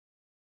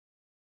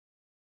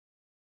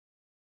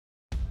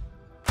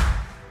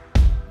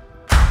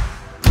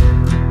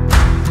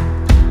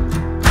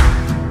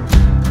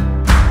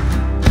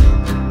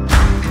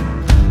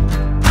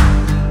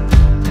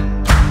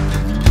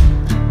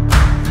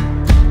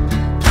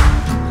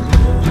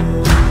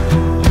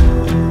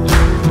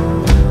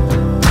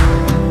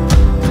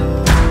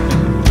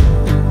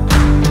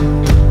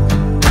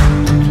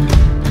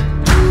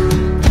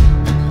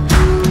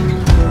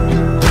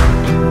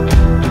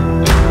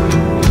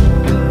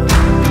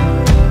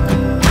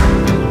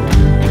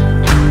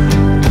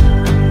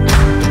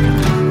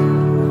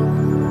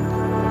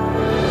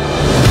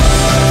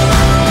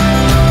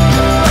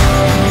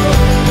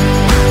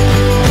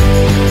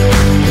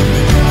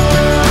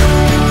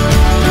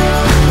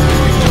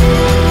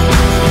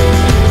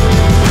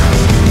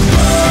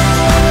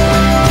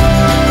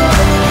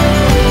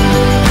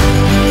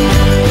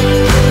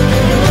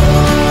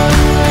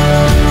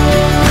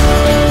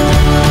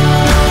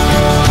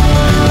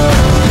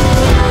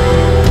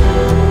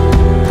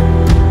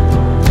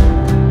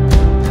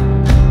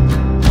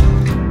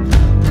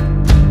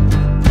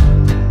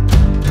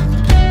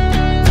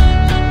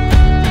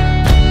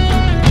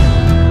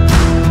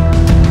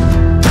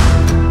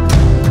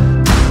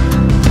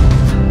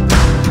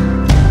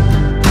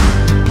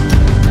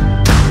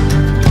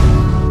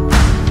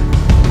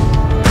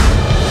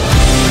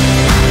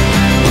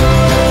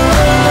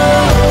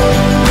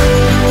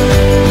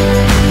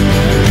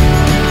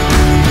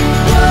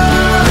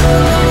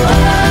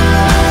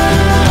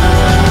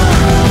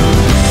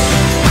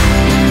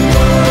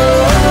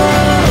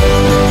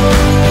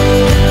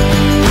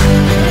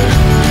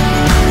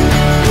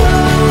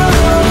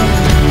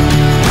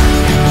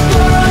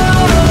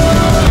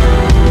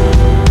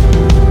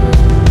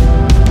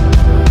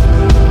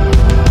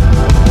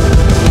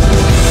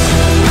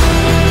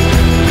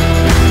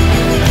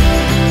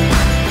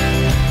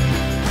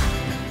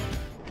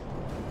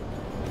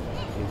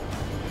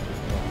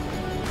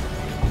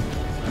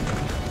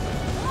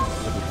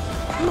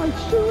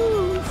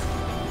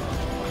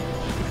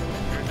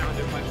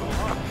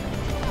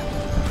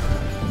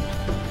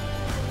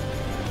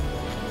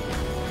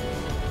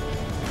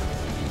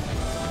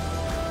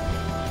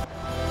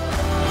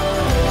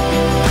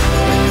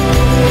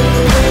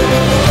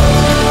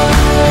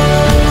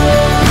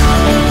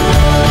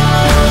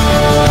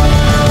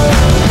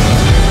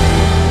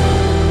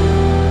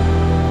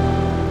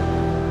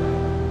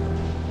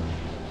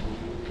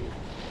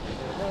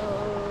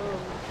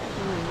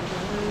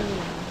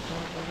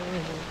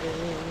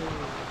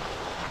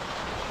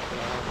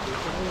We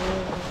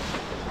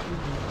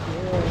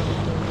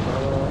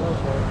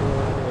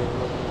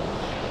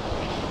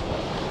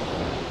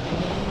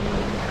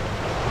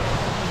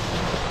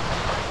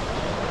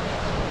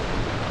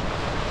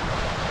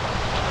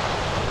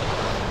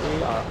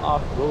are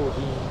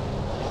off-roading.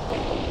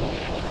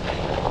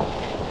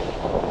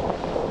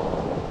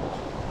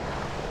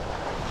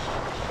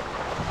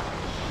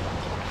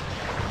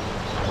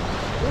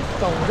 It's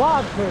some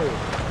water,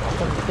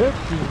 some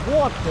dirty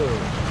water.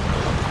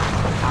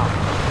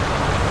 Ow.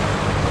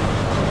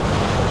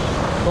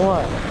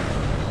 What?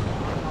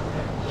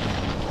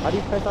 How do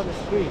you press on the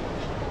screen?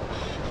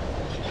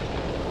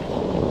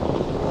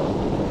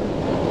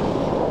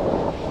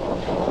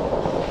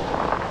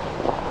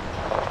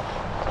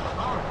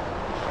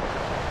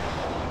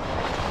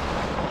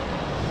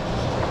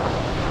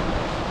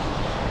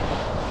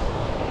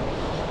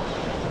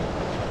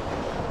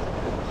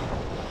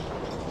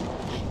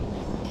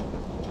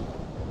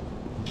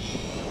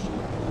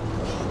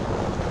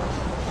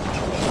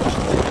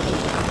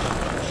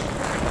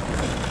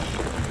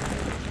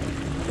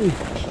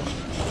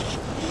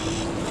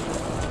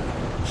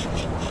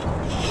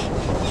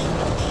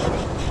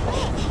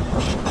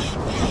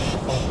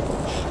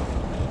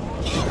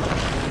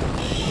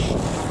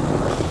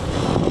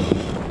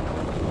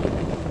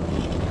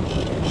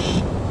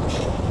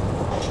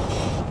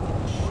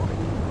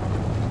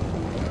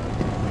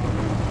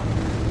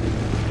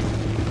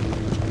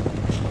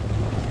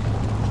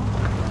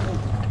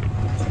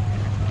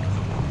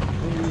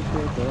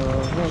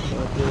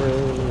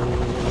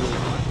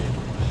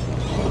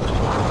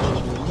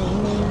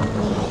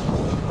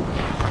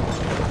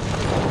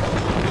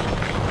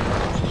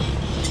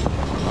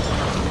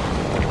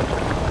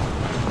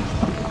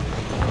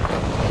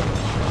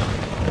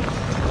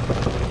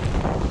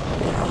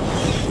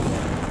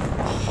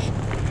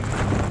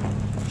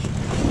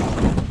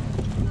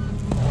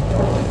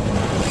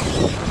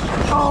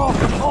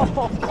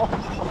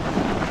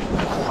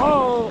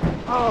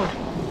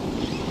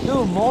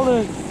 Good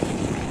morning.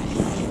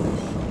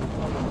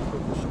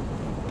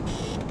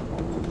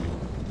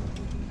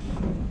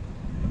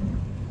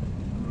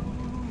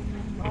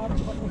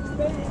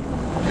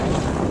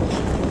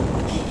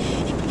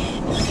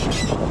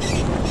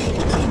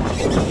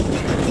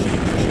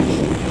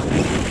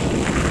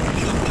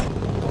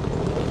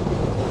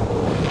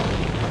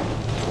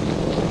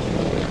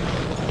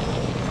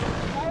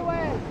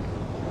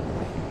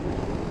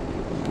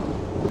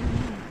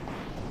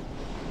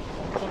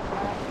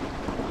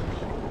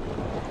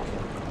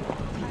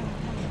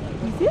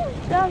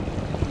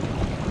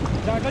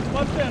 자, 같이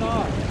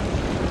봅시다.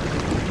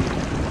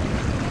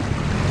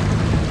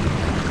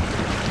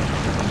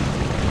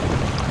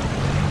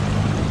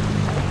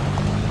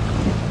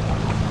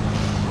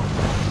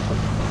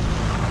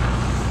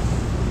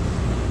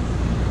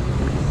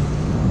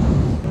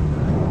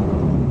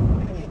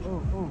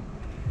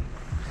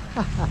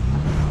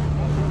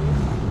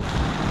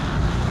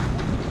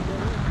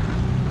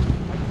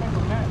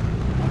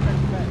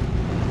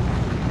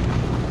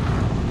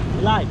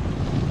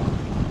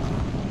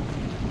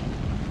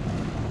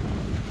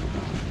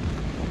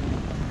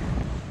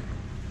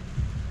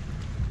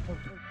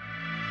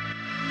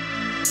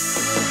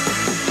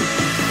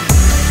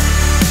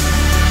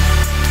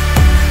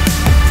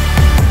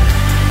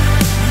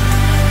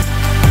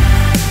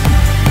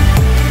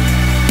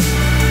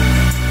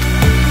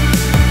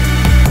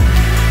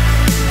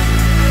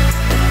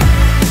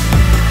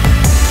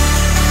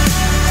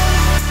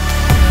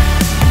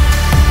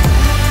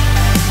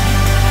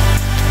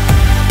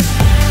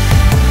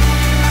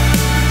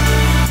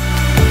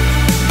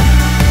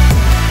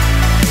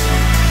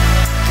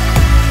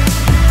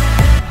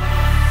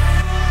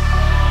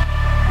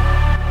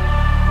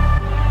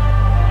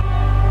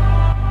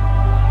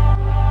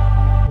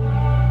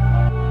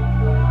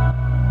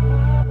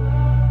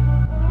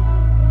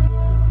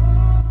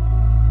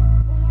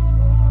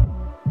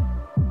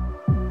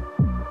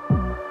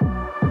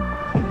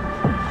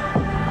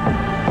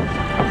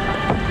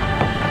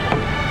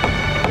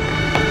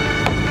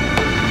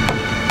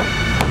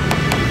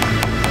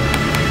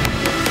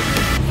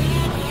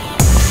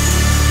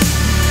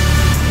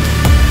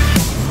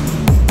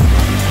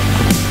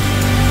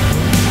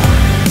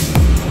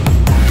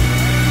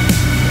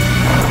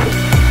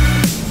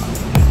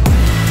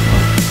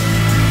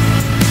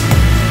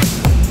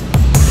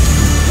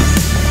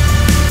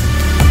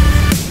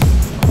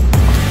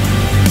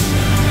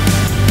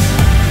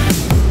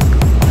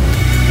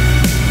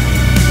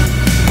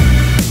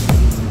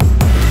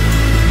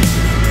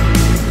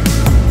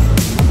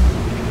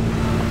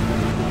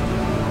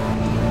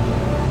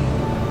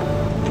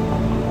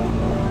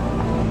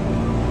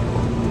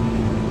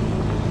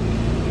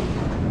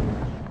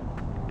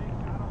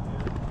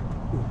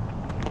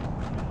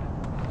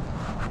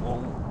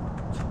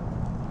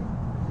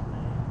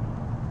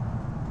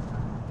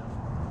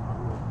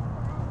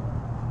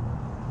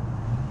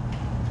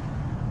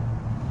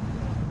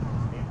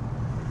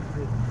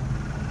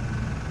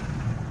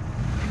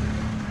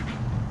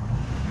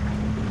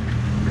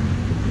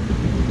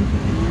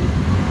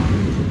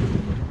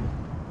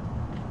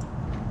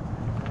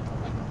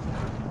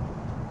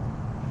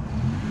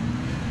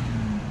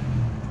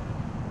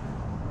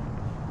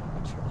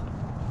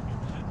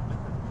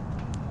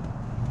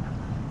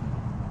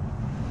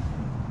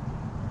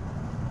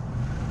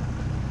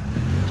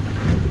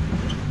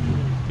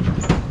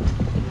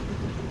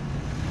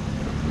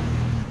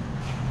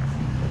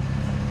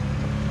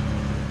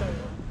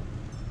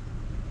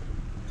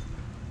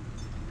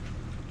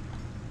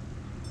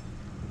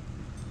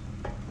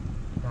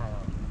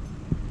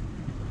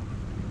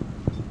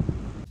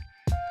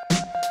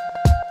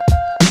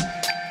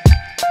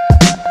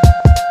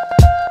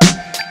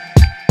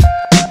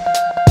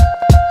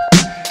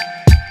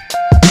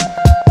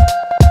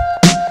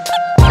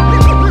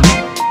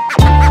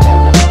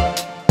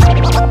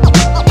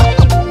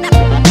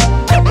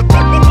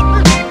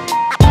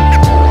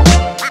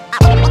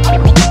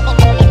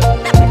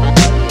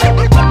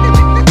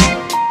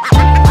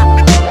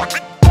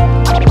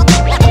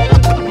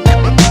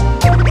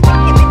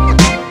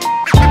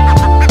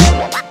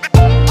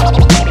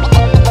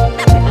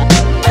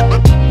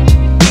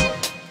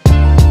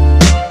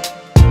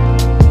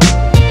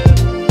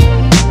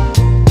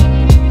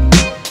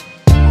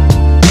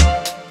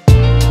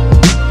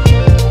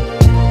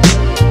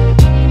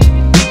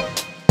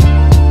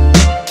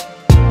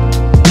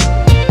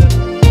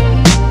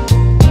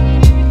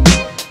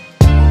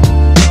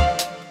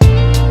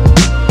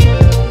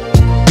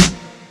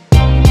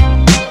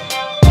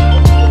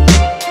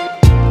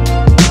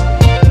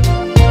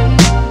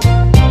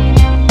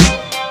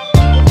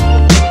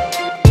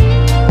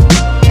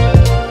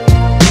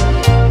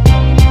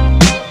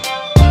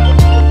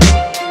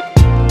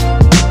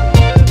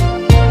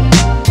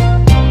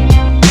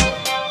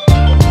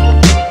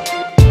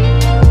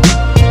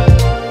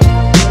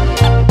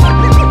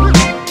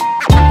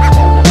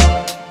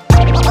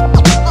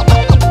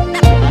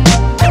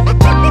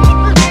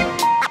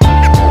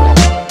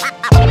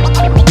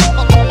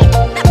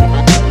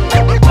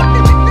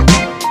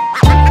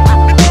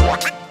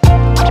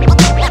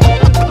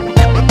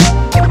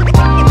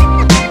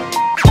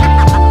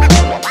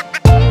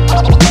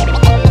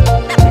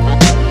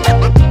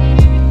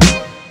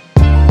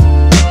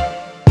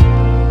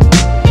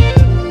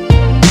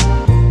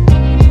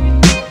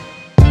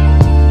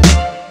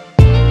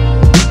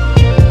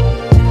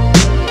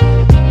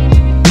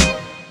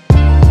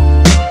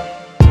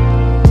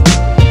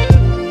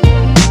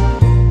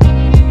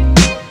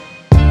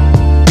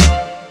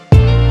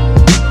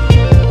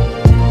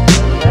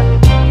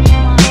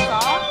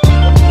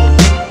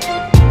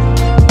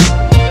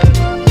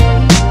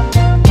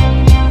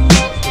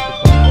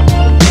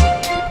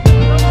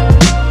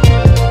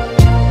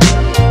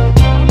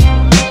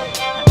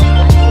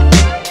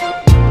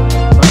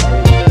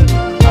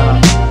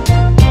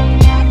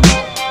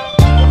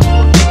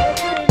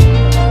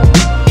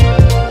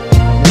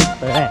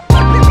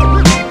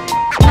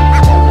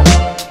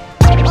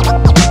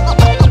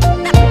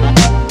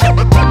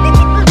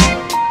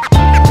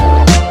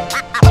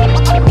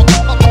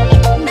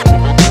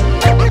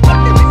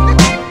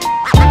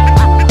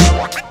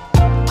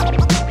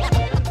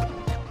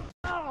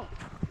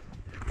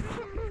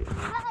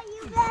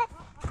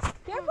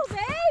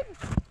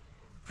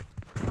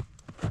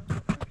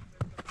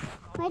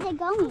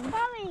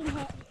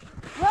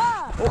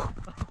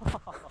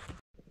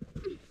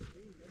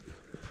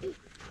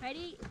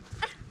 Ready?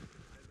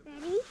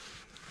 Ready?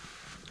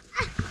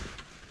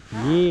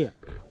 Yeah.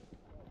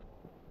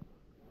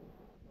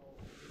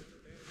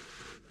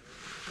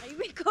 Are you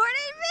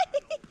recording me?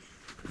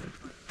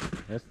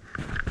 Yes.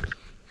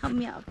 Help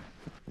me up.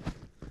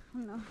 Oh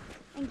no.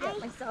 And get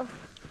myself.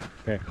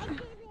 Okay. I did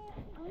it.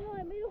 Oh no,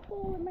 I made a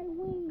hole in my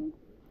wing.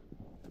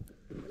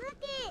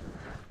 Look it.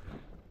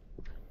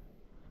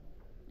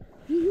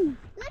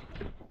 Look.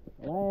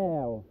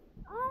 Wow.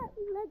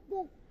 Look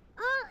it.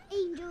 All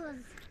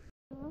angels.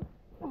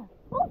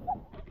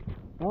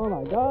 Oh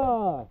my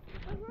god.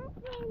 What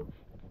happened?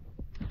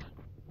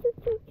 Choo,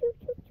 choo, choo,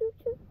 choo, choo,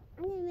 choo.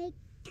 I'm gonna make.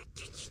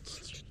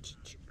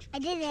 I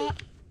did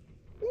it.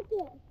 Look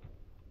it.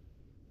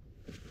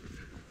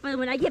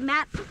 When I get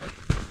mad.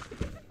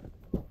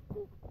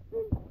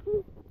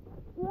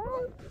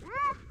 Whoa.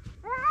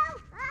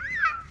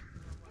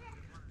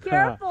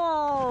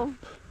 Careful.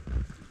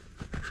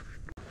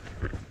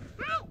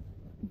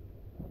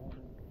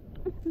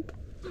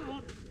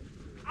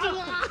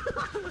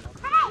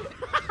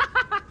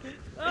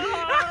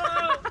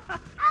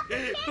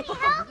 Can you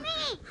help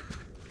me?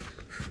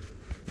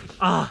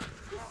 Ah,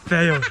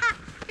 failed.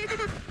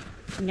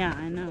 Yeah,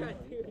 I know.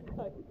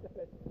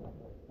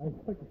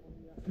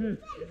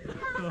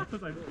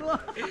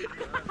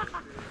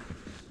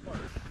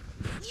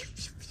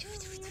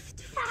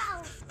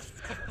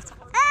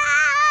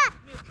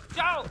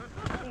 Ciao.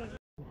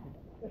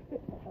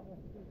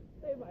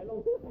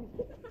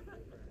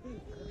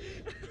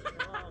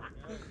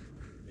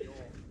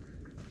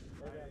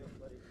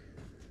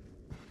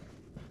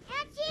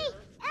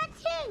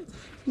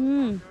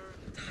 Hmm.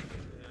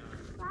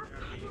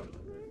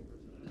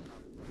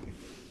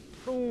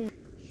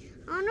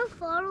 I want to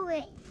follow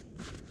it.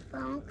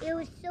 But it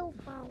was so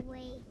far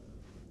away.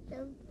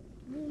 So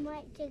we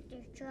might take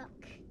the truck.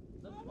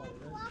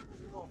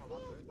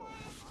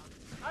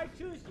 I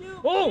choose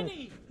you. Oh,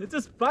 it's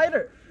a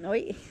spider. No,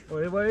 wait.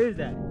 What is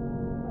that?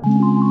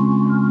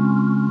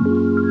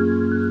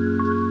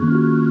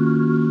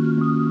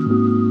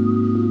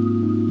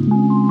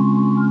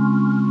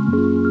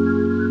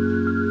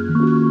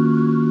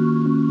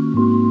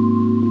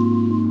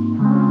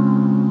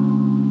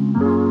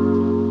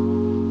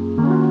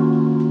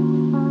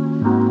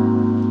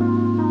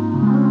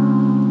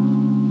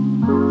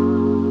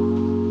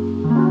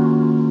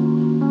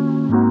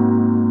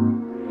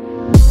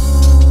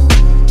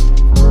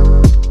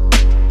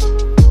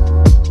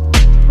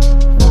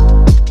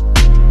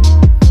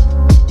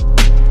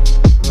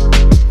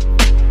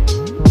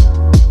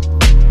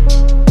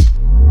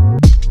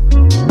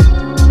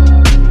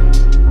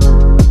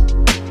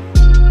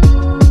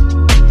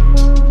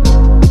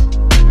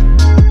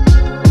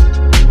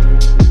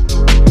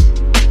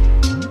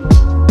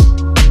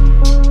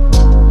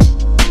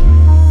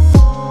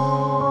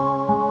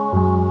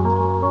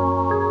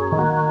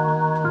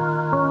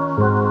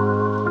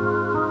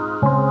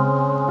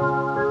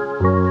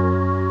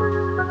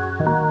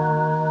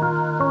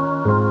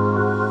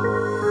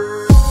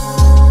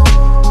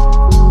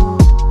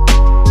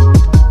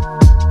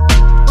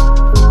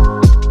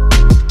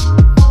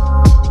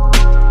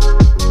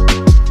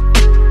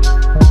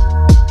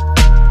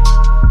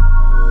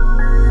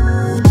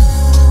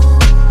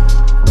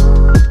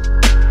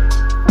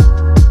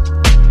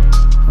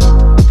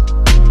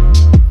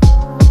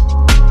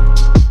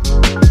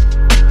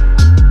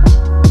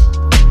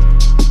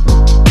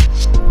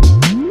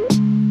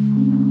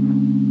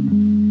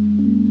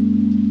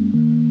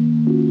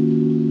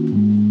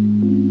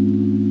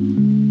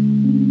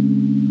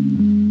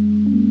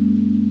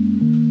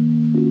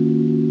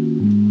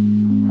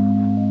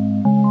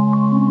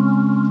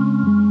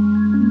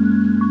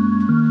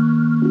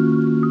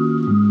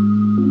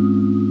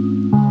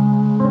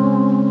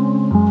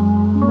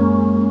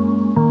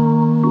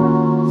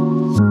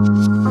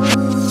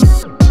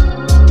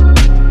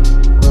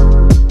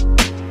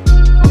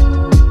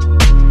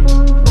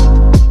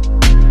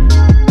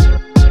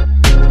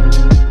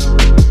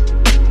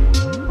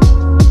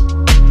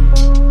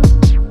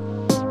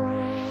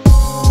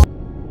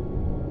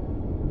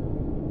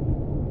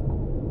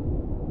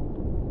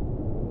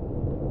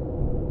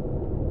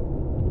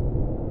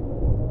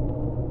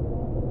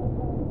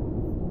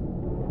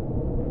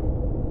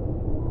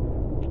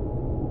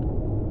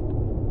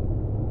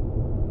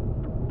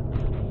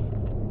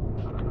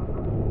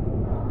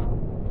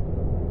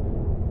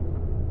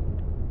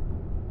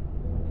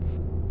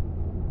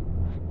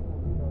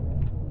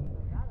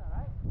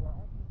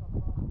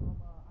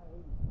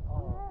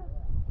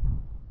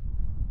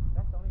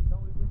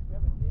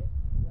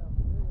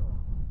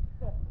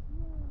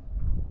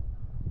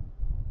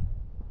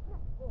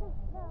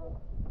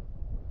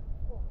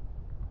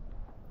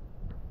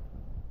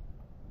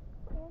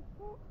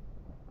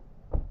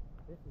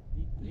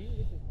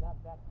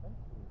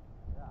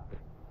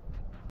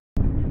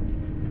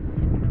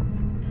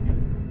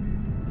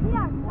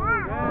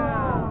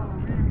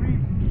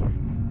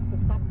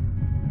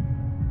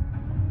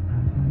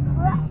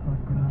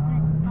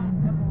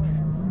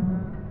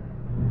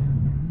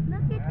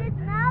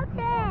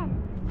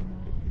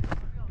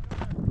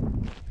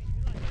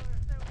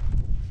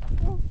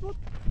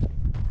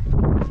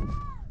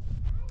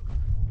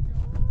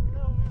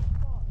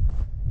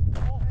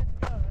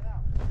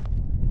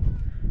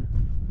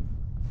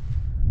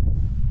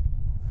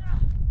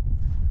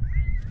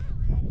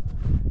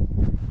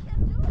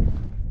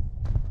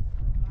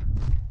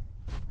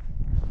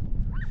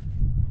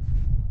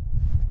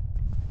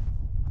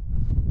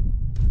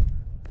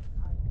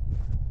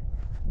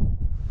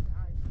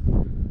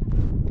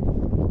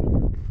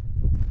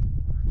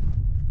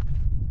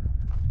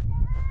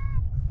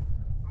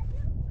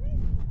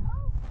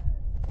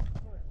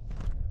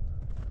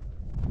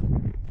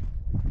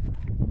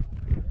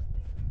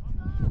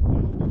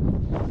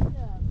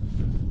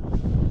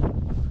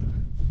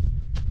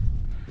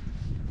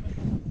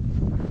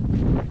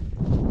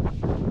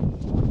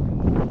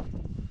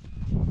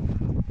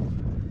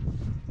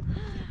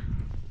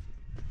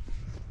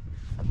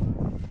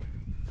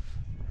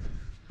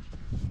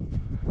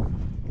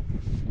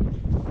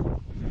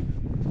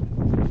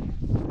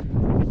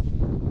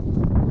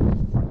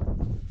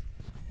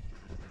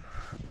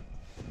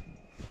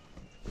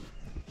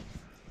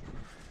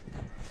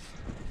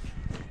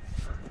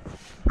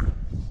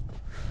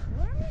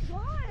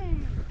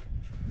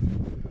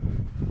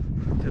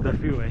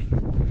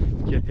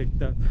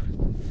 picked up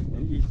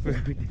and eat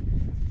food.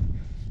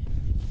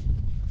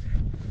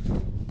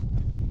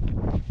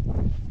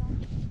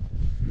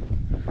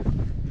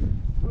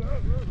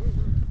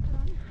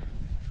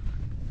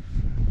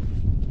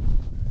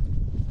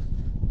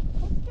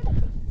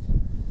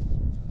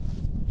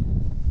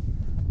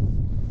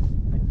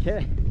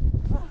 Okay.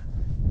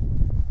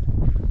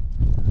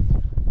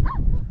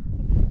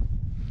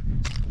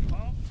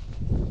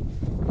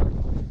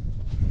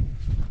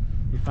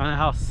 We found a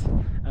house,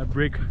 a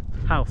brick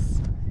house.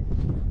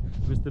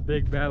 With the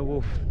big bad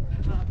wolf.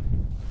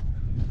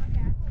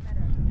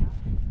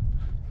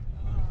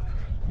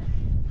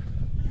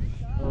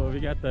 Oh, we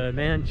got the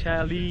man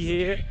Charlie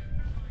here.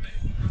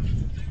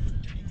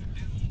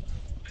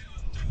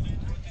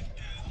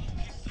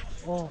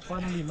 Oh,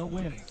 finally, no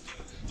wind.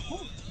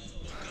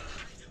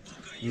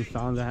 We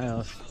found the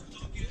house.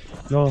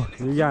 No,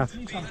 we got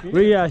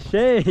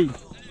shade.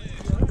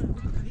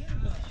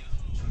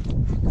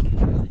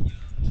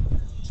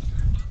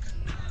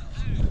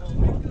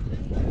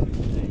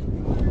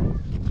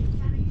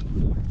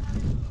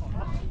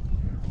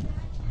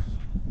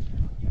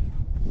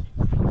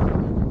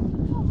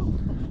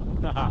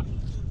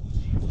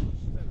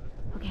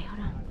 Okay, hold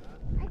on.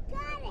 I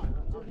got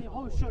it.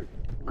 Oh, sure.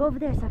 Go over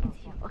there so I can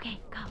see you. Okay,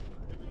 go.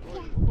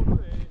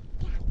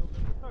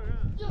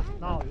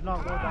 No, you're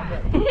not going down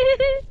there.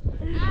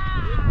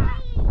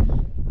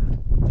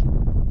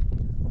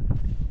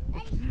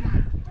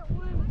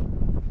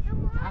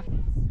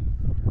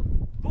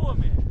 Boy,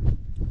 man.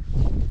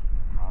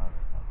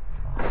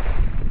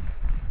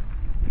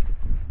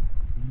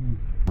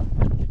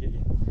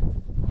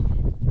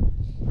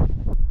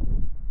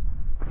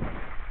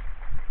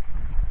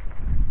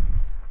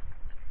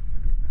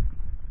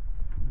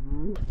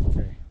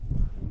 Okay,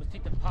 Let's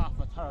take the path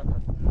for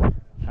Toyota.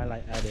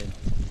 highlight added.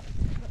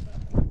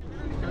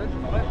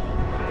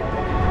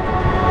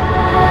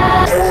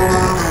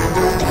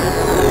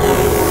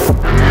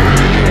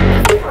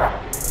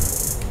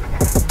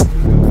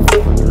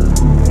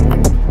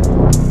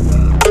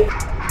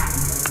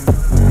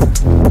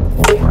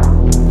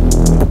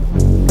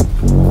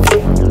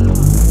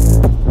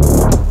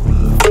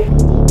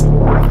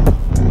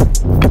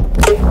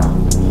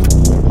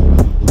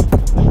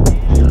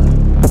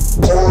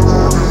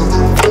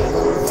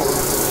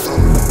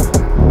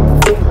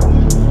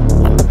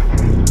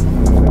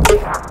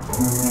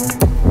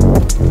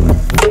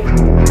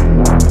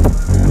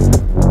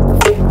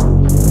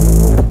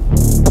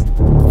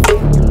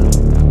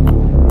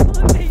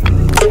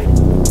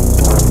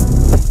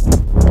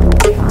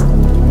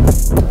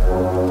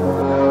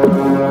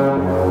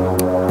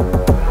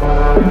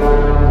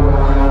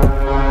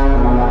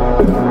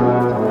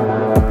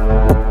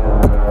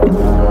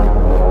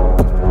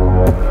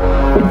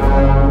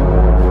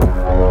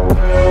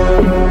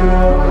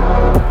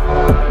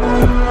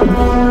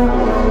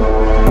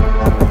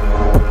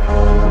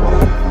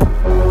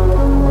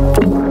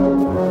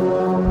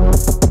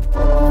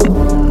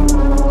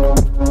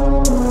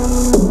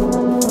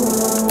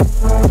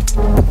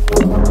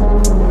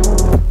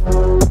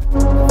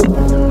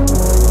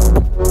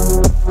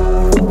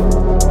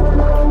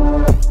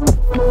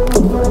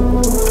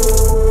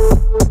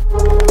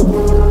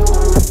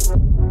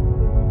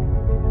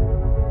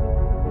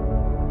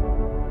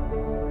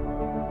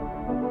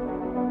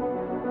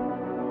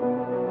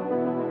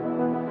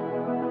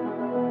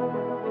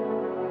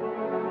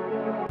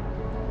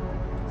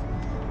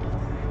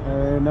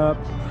 Up,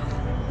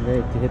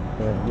 ready to hit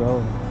the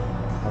road.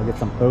 I'll get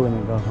some food and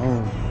then go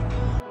home.